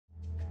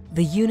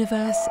The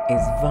universe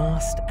is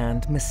vast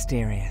and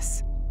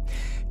mysterious.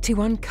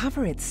 To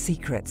uncover its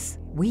secrets,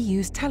 we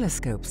use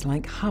telescopes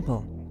like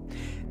Hubble.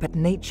 But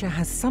nature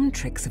has some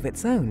tricks of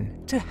its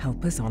own to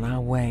help us on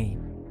our way.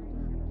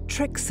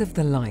 Tricks of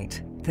the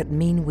light that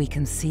mean we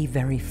can see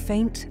very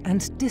faint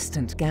and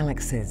distant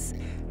galaxies,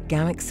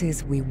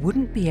 galaxies we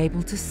wouldn't be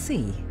able to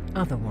see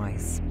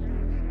otherwise.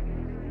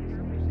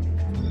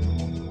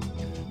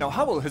 Now,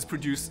 Hubble has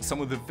produced some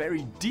of the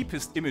very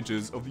deepest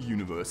images of the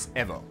universe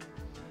ever.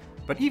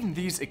 But even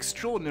these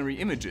extraordinary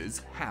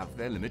images have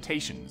their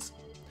limitations.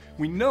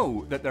 We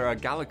know that there are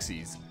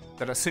galaxies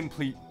that are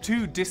simply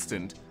too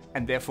distant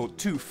and therefore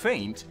too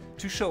faint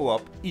to show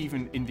up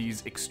even in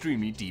these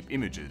extremely deep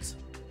images.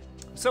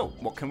 So,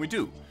 what can we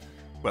do?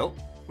 Well,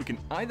 we can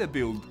either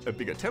build a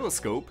bigger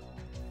telescope,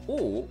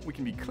 or we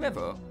can be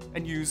clever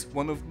and use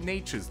one of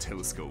nature's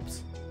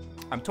telescopes.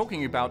 I'm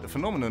talking about a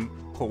phenomenon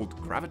called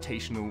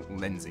gravitational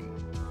lensing.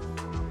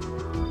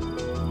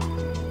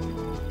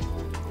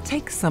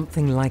 Take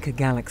something like a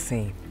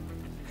galaxy.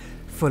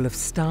 Full of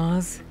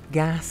stars,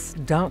 gas,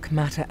 dark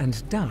matter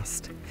and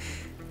dust,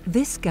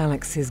 this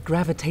galaxy's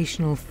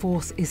gravitational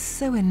force is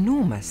so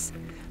enormous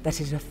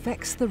that it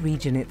affects the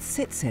region it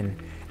sits in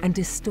and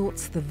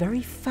distorts the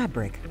very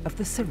fabric of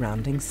the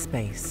surrounding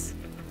space.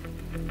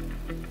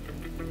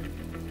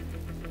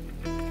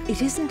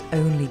 It isn't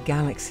only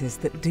galaxies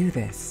that do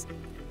this.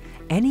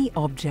 Any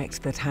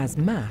object that has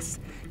mass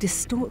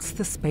distorts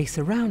the space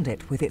around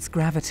it with its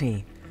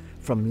gravity,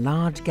 from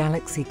large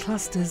galaxy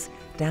clusters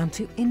down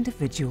to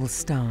individual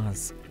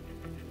stars.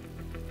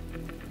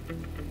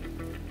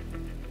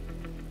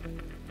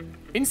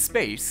 In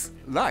space,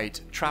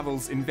 light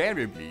travels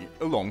invariably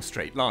along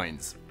straight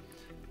lines.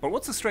 But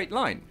what's a straight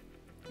line?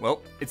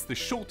 Well, it's the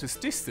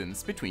shortest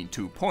distance between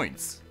 2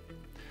 points.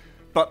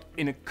 But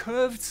in a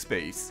curved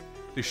space,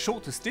 the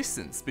shortest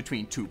distance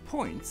between 2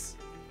 points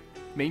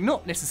may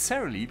not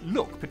necessarily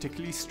look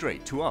particularly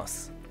straight to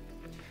us.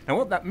 Now,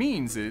 what that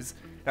means is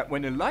that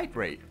when a light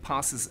ray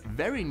passes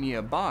very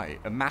nearby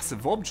a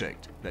massive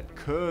object that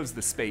curves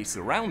the space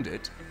around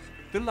it,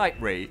 the light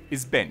ray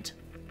is bent.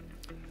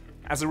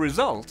 As a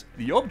result,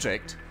 the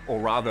object, or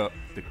rather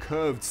the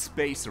curved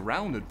space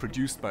around it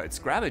produced by its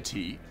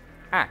gravity,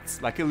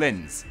 acts like a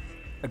lens,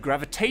 a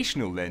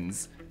gravitational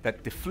lens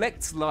that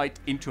deflects light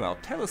into our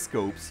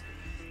telescopes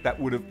that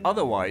would have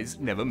otherwise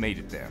never made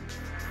it there.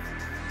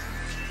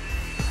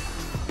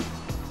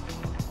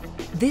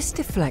 This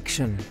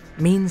deflection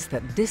means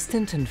that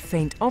distant and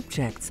faint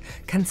objects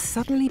can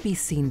suddenly be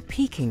seen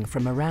peeking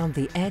from around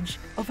the edge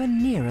of a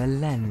nearer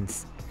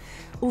lens,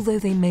 although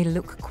they may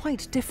look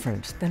quite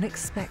different than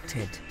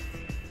expected.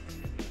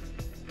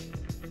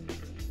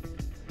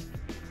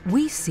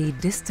 We see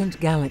distant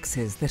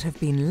galaxies that have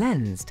been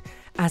lensed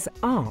as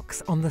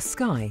arcs on the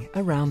sky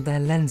around their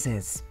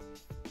lenses.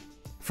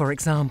 For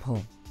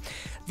example,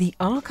 the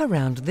arc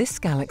around this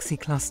galaxy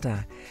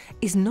cluster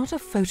is not a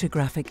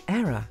photographic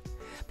error,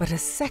 but a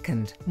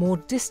second, more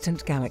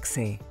distant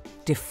galaxy,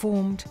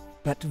 deformed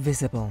but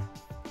visible.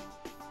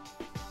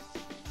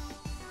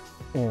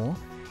 Or,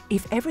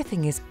 if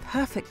everything is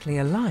perfectly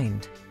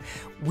aligned,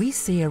 we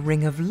see a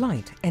ring of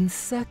light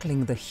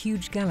encircling the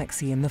huge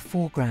galaxy in the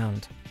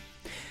foreground.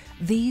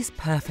 These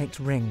perfect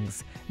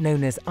rings,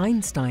 known as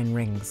Einstein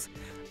rings,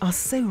 are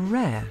so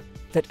rare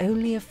that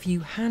only a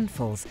few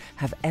handfuls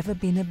have ever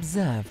been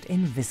observed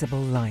in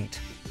visible light.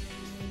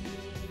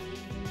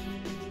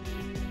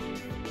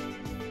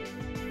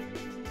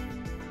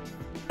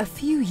 A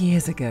few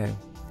years ago,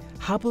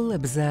 Hubble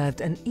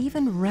observed an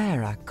even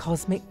rarer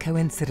cosmic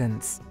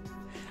coincidence,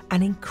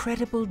 an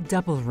incredible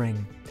double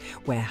ring,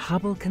 where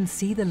Hubble can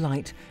see the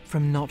light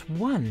from not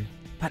one,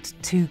 but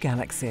 2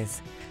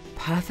 galaxies,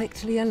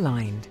 perfectly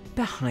aligned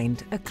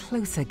behind a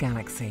closer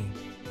galaxy.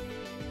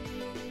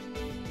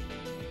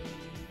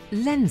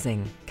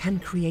 Lensing can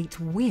create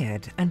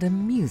weird and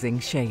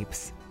amusing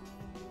shapes.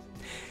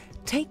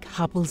 Take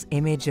Hubble's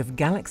image of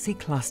galaxy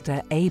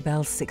cluster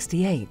Abell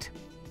 68.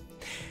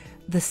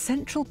 The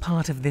central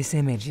part of this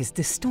image is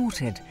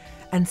distorted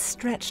and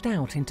stretched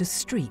out into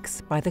streaks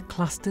by the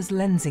cluster's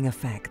lensing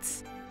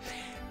effects.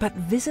 But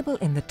visible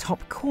in the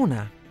top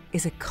corner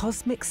is a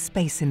cosmic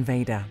space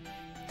invader.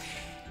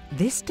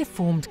 This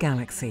deformed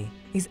galaxy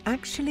is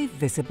actually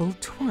visible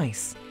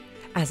twice,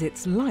 as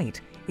its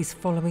light is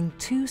following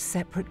 2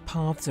 separate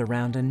paths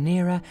around a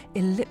nearer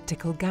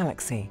elliptical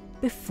galaxy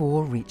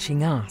before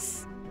reaching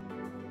us.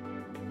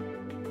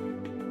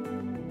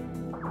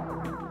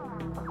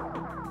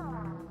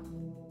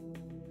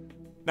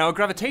 Now, a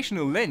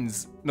gravitational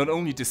lens not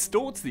only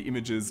distorts the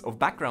images of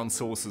background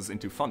sources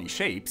into funny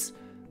shapes,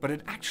 but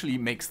it actually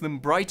makes them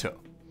brighter.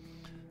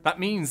 That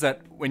means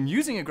that when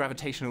using a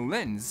gravitational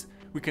lens,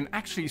 we can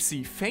actually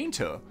see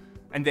fainter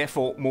and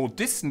therefore more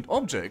distant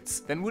objects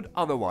than would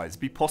otherwise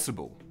be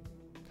possible.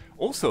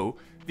 Also,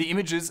 the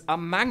images are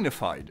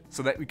magnified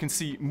so that we can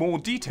see more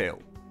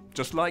detail,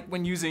 just like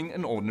when using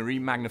an ordinary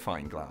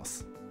magnifying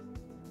glass.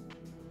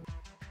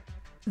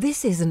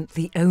 This isn't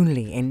the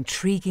only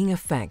intriguing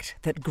effect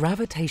that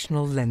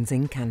gravitational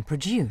lensing can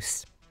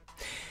produce.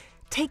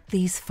 Take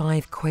these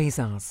 5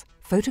 quasars,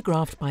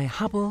 photographed by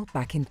Hubble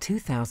back in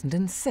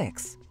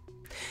 2006.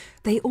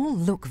 They all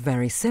look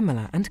very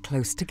similar and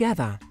close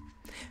together,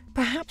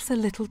 perhaps a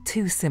little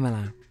too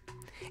similar.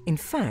 In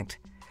fact,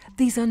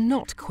 these are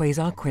not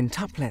quasar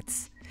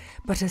quintuplets,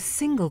 but a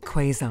single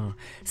quasar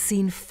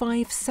seen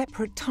 5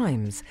 separate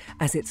times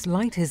as its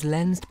light is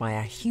lensed by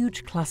a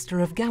huge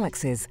cluster of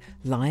galaxies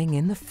lying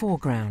in the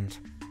foreground.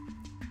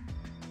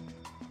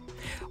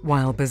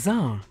 While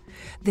bizarre,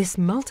 this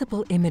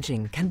multiple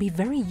imaging can be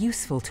very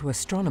useful to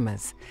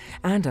astronomers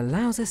and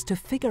allows us to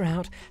figure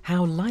out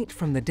how light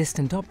from the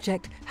distant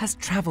object has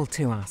travelled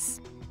to us.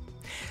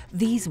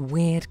 These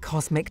weird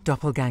cosmic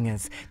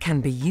doppelgangers can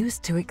be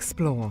used to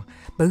explore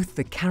both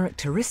the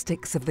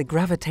characteristics of the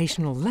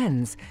gravitational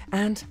lens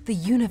and the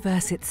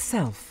universe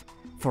itself.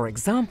 For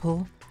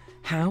example,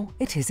 how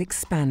it is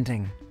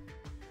expanding.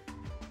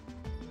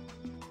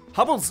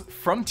 Hubble's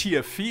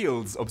Frontier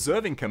Fields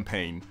observing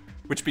campaign,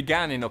 which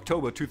began in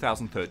October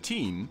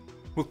 2013,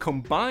 will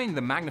combine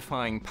the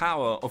magnifying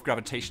power of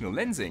gravitational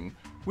lensing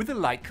with the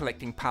light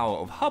collecting power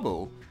of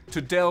Hubble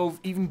to delve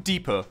even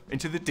deeper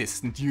into the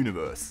distant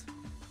universe.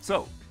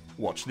 So,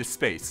 watch this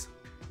space.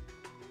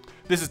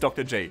 This is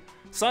Dr. J,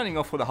 signing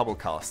off for the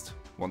Hubblecast.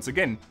 Once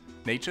again,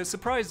 nature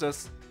surprised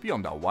us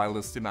beyond our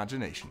wildest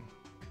imagination.